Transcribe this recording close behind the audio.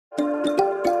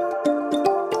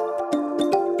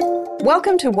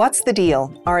Welcome to What's the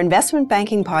Deal, our investment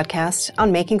banking podcast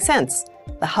on Making Sense,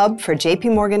 the hub for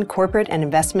JP Morgan Corporate and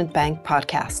Investment Bank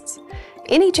podcasts.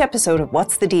 In each episode of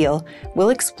What's the Deal,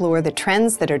 we'll explore the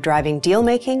trends that are driving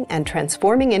deal-making and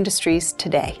transforming industries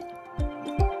today.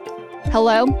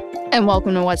 Hello, and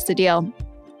welcome to What's the Deal.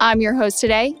 I'm your host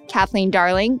today, Kathleen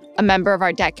Darling, a member of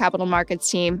our debt capital markets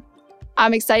team.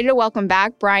 I'm excited to welcome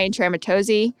back Brian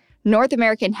Tramatozzi, North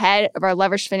American head of our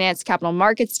leveraged finance capital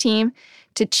markets team,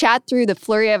 to chat through the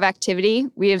flurry of activity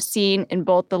we have seen in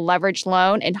both the leveraged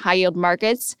loan and high yield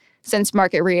markets since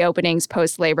market reopenings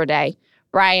post-Labor Day.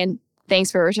 Brian, thanks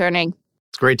for returning.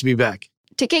 It's great to be back.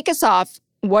 To kick us off,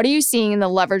 what are you seeing in the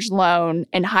leveraged loan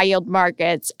and high yield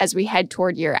markets as we head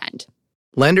toward year end?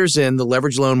 Lenders in the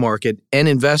leveraged loan market and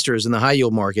investors in the high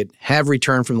yield market have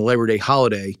returned from the Labor Day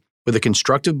holiday with a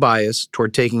constructive bias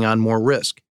toward taking on more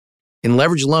risk. In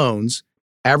leveraged loans,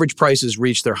 average prices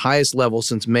reached their highest level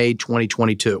since May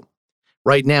 2022.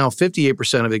 Right now,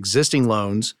 58% of existing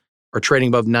loans are trading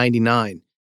above 99. In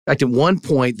fact, at one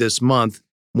point this month,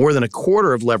 more than a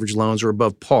quarter of leveraged loans are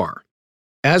above par.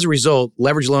 As a result,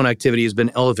 leveraged loan activity has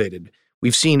been elevated.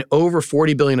 We've seen over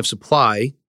 $40 billion of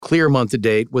supply clear month to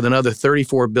date, with another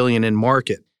 $34 billion in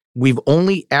market. We've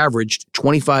only averaged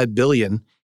 $25 billion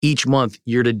each month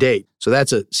year to date. So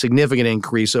that's a significant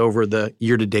increase over the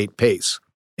year to date pace.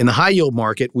 In the high yield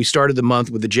market, we started the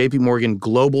month with the JP Morgan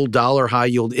Global Dollar High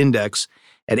Yield Index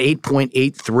at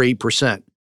 8.83%.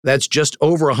 That's just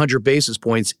over 100 basis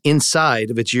points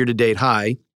inside of its year-to-date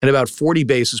high and about 40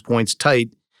 basis points tight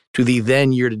to the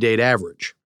then year-to-date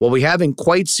average. While we haven't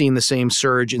quite seen the same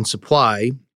surge in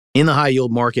supply in the high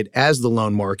yield market as the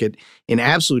loan market in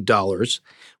absolute dollars,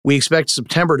 we expect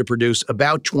September to produce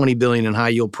about $20 billion in high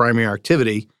yield primary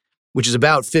activity, which is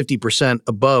about 50%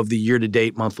 above the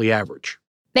year-to-date monthly average.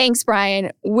 Thanks,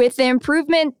 Brian. With the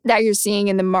improvement that you're seeing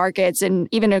in the markets and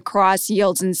even across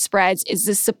yields and spreads, is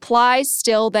the supply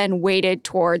still then weighted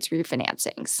towards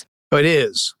refinancings? It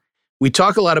is. We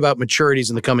talk a lot about maturities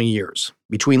in the coming years.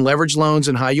 Between leveraged loans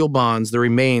and high yield bonds, there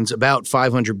remains about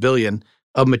 $500 billion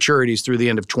of maturities through the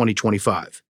end of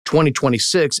 2025.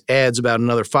 2026 adds about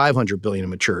another $500 billion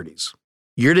in maturities.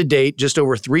 Year to date, just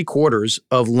over 3/4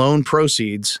 of loan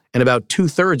proceeds and about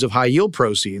 2/3 of high yield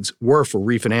proceeds were for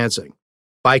refinancing.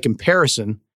 By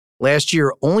comparison, last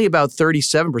year, only about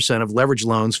 37% of leveraged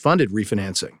loans funded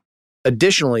refinancing.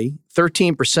 Additionally,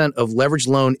 13% of leveraged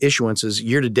loan issuances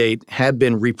year to date have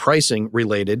been repricing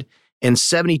related, and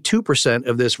 72%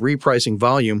 of this repricing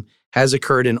volume has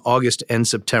occurred in August and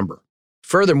September.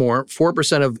 Furthermore,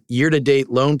 4% of year-to-date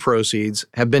loan proceeds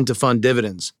have been to fund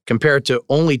dividends, compared to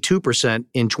only 2%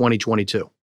 in 2022.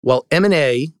 While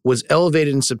M&A was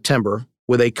elevated in September,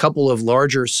 with a couple of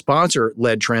larger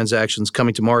sponsor-led transactions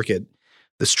coming to market,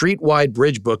 the street-wide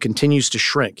bridge book continues to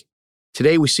shrink.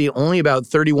 Today, we see only about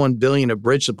 $31 billion of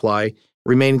bridge supply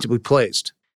remaining to be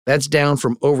placed. That's down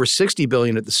from over $60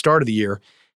 billion at the start of the year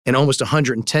and almost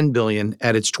 $110 billion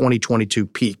at its 2022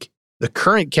 peak. The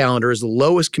current calendar is the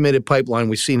lowest committed pipeline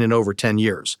we've seen in over 10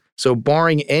 years. So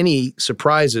barring any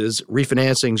surprises,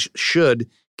 refinancings should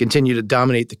continue to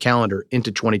dominate the calendar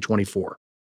into 2024.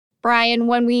 Brian,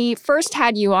 when we first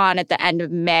had you on at the end of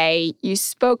May, you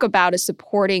spoke about a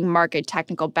supporting market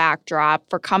technical backdrop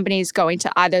for companies going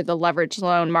to either the leveraged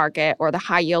loan market or the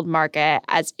high yield market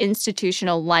as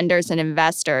institutional lenders and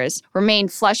investors remain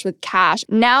flush with cash.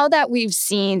 Now that we've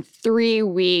seen 3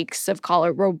 weeks of, call it,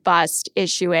 robust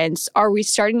issuance, are we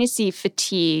starting to see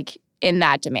fatigue in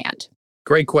that demand?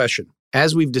 Great question.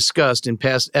 As we've discussed in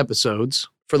past episodes,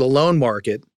 for the loan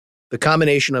market, the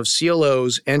combination of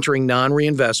CLOs entering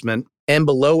non-reinvestment and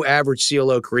below-average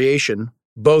CLO creation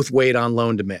both weighed on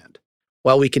loan demand.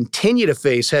 While we continue to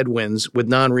face headwinds with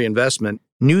non-reinvestment,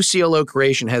 new CLO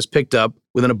creation has picked up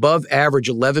with an above-average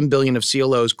 $11 billion of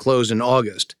CLOs closed in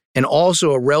August, and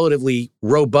also a relatively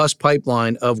robust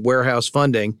pipeline of warehouse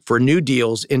funding for new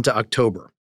deals into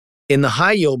October. In the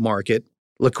high-yield market,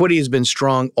 liquidity has been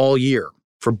strong all year.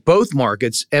 For both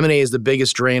markets, M&A is the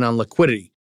biggest drain on liquidity,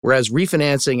 whereas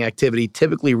refinancing activity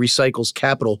typically recycles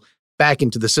capital back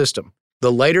into the system.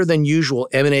 The lighter than usual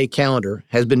M&A calendar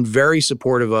has been very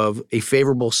supportive of a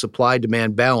favorable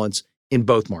supply-demand balance in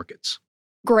both markets.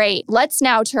 Great. Let's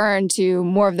now turn to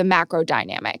more of the macro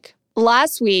dynamic.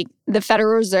 Last week, the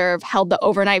Federal Reserve held the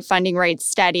overnight funding rate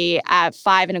steady at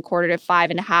 5.25 to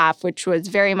 5.5, which was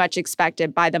very much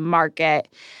expected by the market.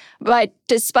 But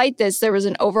despite this, there was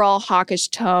an overall hawkish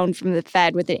tone from the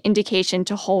Fed with an indication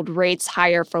to hold rates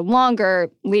higher for longer,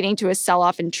 leading to a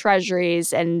sell-off in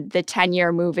treasuries and the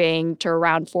 10-year moving to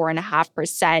around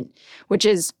 4.5%, which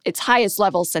is its highest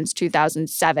level since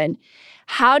 2007.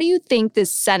 How do you think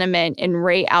this sentiment and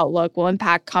rate outlook will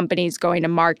impact companies going to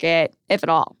market, if at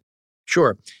all?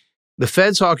 Sure. The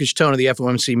Fed's hawkish tone of the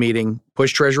FOMC meeting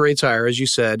pushed Treasury rates higher, as you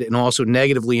said, and also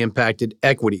negatively impacted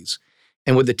equities.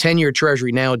 And with the 10-year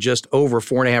Treasury now just over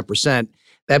 4.5%,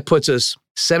 that puts us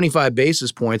 75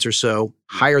 basis points or so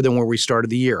higher than where we started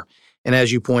the year. And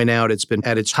as you point out, it's been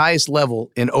at its highest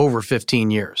level in over 15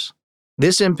 years.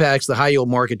 This impacts the high-yield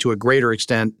market to a greater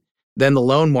extent than the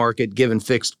loan market given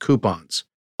fixed coupons.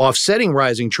 Offsetting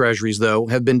rising treasuries, though,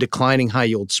 have been declining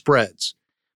high-yield spreads.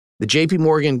 The JP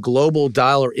Morgan Global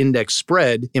Dollar Index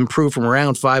spread improved from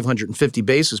around 550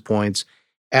 basis points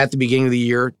at the beginning of the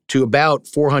year to about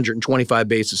 425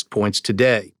 basis points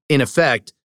today, in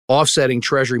effect, offsetting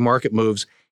treasury market moves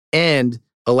and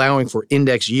allowing for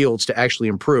index yields to actually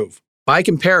improve. By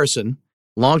comparison,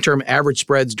 long-term average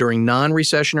spreads during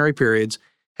non-recessionary periods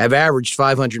have averaged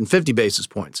 550 basis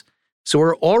points. So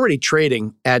we're already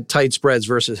trading at tight spreads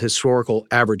versus historical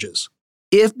averages.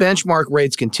 If benchmark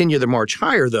rates continue their march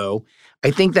higher, though, I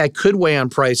think that could weigh on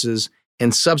prices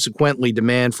and subsequently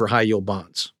demand for high-yield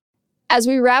bonds. As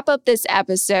we wrap up this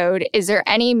episode, is there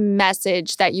any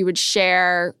message that you would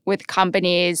share with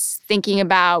companies thinking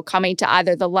about coming to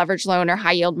either the leveraged loan or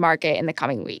high-yield market in the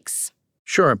coming weeks?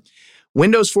 Sure.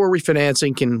 Windows for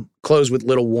refinancing can close with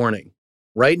little warning.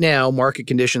 Right now, market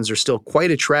conditions are still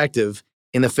quite attractive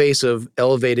in the face of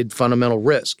elevated fundamental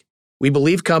risk. We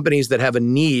believe companies that have a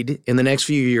need in the next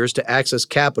few years to access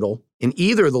capital in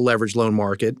either the leveraged loan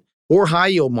market or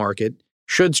high-yield market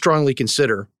should strongly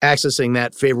consider accessing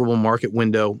that favorable market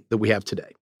window that we have today.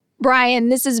 Brian,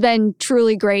 this has been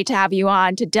truly great to have you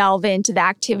on to delve into the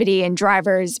activity and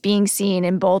drivers being seen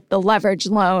in both the leveraged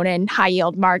loan and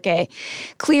high-yield market.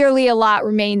 Clearly, a lot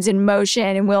remains in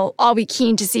motion, and we'll all be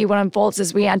keen to see what unfolds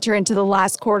as we enter into the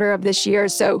last quarter of this year.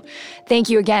 So thank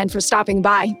you again for stopping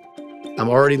by. I'm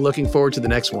already looking forward to the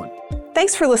next one.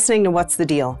 Thanks for listening to What's the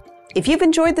Deal? If you've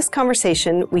enjoyed this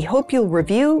conversation, we hope you'll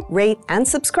review, rate, and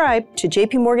subscribe to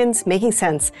JP Morgan's Making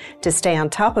Sense to stay on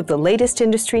top of the latest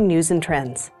industry news and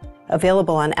trends.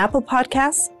 Available on Apple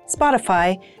Podcasts,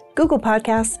 Spotify, Google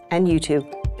Podcasts, and YouTube.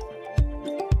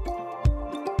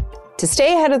 To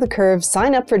stay ahead of the curve,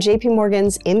 sign up for JP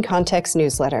Morgan's In Context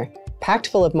newsletter, packed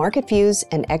full of market views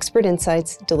and expert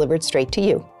insights delivered straight to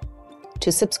you.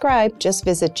 To subscribe, just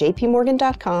visit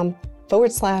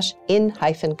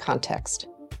jpmorgan.com/in-context.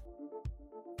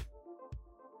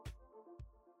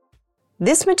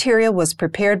 This material was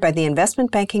prepared by the investment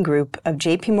banking group of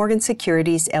JP Morgan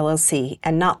Securities, LLC,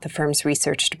 and not the firm's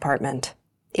research department.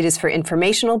 It is for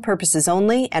informational purposes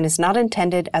only and is not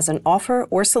intended as an offer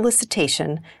or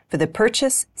solicitation for the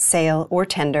purchase, sale, or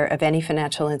tender of any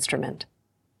financial instrument.